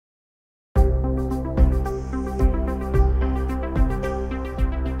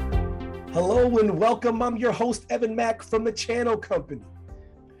Hello and welcome. I'm your host, Evan Mack from the Channel Company.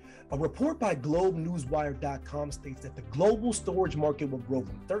 A report by GlobeNewsWire.com states that the global storage market will grow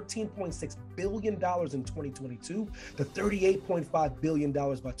from $13.6 billion in 2022 to $38.5 billion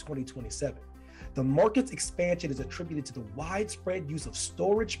by 2027. The market's expansion is attributed to the widespread use of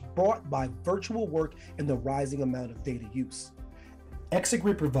storage brought by virtual work and the rising amount of data use.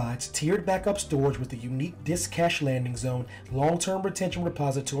 ExaGrid provides tiered backup storage with a unique disk cache landing zone, long-term retention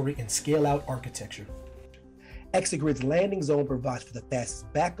repository, and scale-out architecture. ExaGrid's landing zone provides for the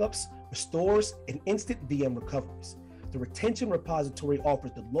fastest backups, restores, and instant VM recoveries. The retention repository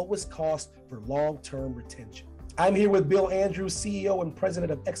offers the lowest cost for long-term retention. I'm here with Bill Andrews, CEO and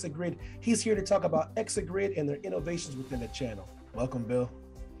President of ExaGrid. He's here to talk about ExaGrid and their innovations within the channel. Welcome, Bill.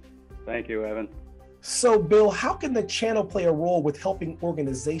 Thank you, Evan. So, Bill, how can the channel play a role with helping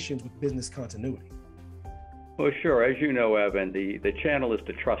organizations with business continuity? Well, sure. As you know, Evan, the channel is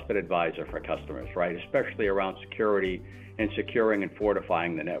the trusted advisor for customers, right? Especially around security and securing and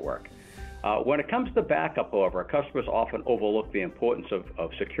fortifying the network. When it comes to backup, however, customers often overlook the importance of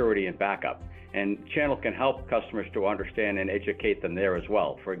security and backup, and channel can help customers to understand and educate them there as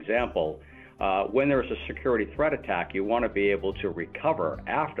well. For example, when there is a security threat attack, you want to be able to recover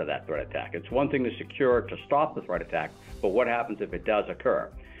after that threat attack. It's one thing to secure to stop the threat attack, but what happens if it does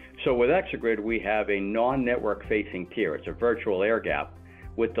occur? So with ExaGrid, we have a non-network facing tier. It's a virtual air gap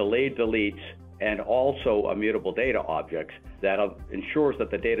with delayed deletes and also immutable data objects that ensures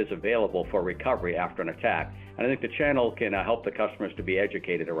that the data is available for recovery after an attack. And I think the channel can help the customers to be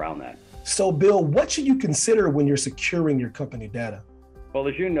educated around that. So, Bill, what should you consider when you're securing your company data? Well,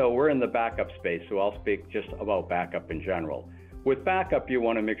 as you know, we're in the backup space, so I'll speak just about backup in general. With backup, you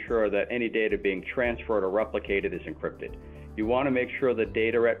want to make sure that any data being transferred or replicated is encrypted. You want to make sure the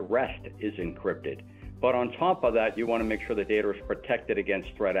data at rest is encrypted. But on top of that, you want to make sure the data is protected against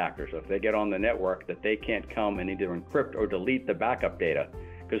threat actors. If they get on the network, that they can't come and either encrypt or delete the backup data,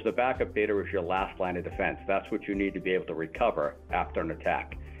 because the backup data is your last line of defense. That's what you need to be able to recover after an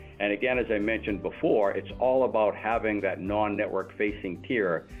attack. And again, as I mentioned before, it's all about having that non-network facing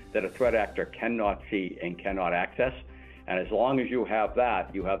tier that a threat actor cannot see and cannot access. And as long as you have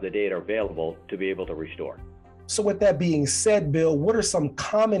that, you have the data available to be able to restore. So with that being said, Bill, what are some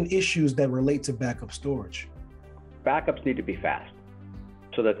common issues that relate to backup storage? Backups need to be fast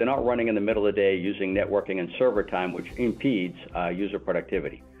so that they're not running in the middle of the day using networking and server time, which impedes user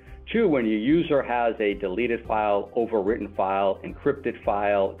productivity. Two, when your user has a deleted file, overwritten file, encrypted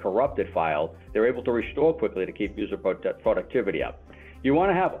file, corrupted file, they're able to restore quickly to keep user productivity up. You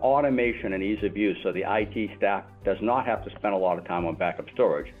want to have automation and ease of use so the IT staff does not have to spend a lot of time on backup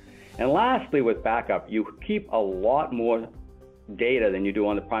storage. And lastly, with backup, you keep a lot more data than you do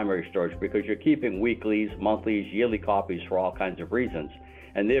on the primary storage because you're keeping weeklies, monthlies, yearly copies for all kinds of reasons.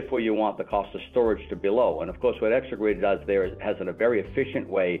 And therefore, you want the cost of storage to be low. And of course, what ExaGrid does there is has a very efficient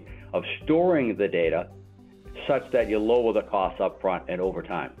way of storing the data such that you lower the costs up front and over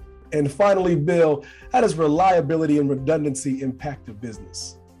time. And finally, Bill, how does reliability and redundancy impact the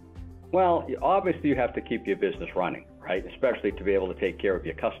business? Well, obviously, you have to keep your business running, right? Especially to be able to take care of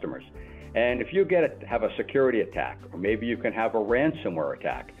your customers. And if you have a security attack, or maybe you can have a ransomware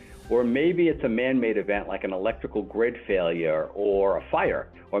attack, or maybe it's a man-made event like an electrical grid failure or a fire,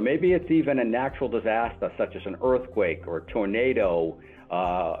 or maybe it's even a natural disaster such as an earthquake or a tornado,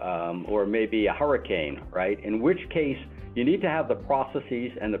 or maybe a hurricane, right? In which case, you need to have the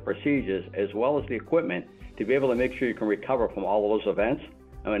processes and the procedures as well as the equipment to be able to make sure you can recover from all of those events.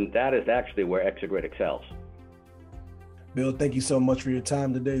 I mean, that is actually where ExaGrid excels. Bill, thank you so much for your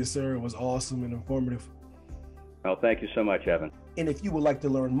time today, sir. It was awesome and informative. Well, thank you so much, Evan. And if you would like to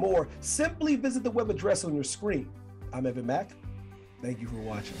learn more, simply visit the web address on your screen. I'm Evan Mack. Thank you for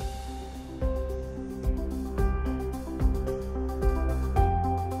watching.